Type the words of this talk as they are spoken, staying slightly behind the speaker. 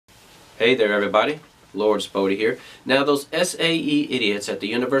Hey there everybody, Lord Spody here. Now those SAE idiots at the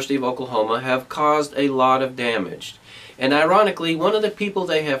University of Oklahoma have caused a lot of damage. And ironically, one of the people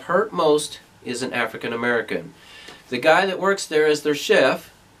they have hurt most is an African American. The guy that works there as their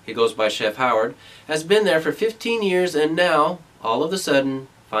chef, he goes by Chef Howard, has been there for 15 years and now, all of a sudden,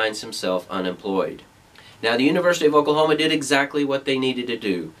 finds himself unemployed. Now the University of Oklahoma did exactly what they needed to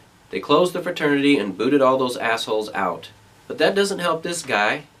do. They closed the fraternity and booted all those assholes out. But that doesn't help this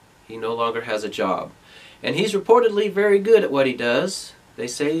guy. He no longer has a job. And he's reportedly very good at what he does. They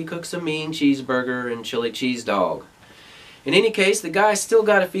say he cooks a mean cheeseburger and chili cheese dog. In any case, the guy's still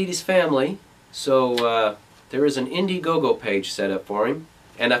got to feed his family, so there is an Indiegogo page set up for him.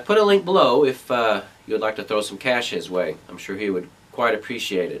 And I've put a link below if you'd like to throw some cash his way. I'm sure he would quite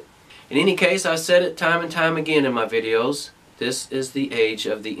appreciate it. In any case, I've said it time and time again in my videos, this is the age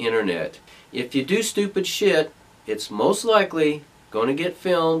of the internet. If you do stupid shit, it's most likely going to get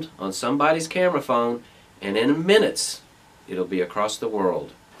filmed on somebody's camera phone, and in minutes it'll be across the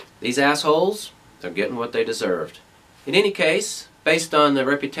world. These assholes, they're getting what they deserved. In any case, based on the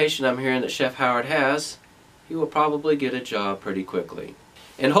reputation I'm hearing that Chef Howard has, he will probably get a job pretty quickly.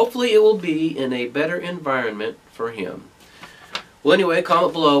 And hopefully it will be in a better environment for him. Well anyway,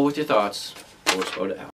 comment below with your thoughts. Lord Spody out.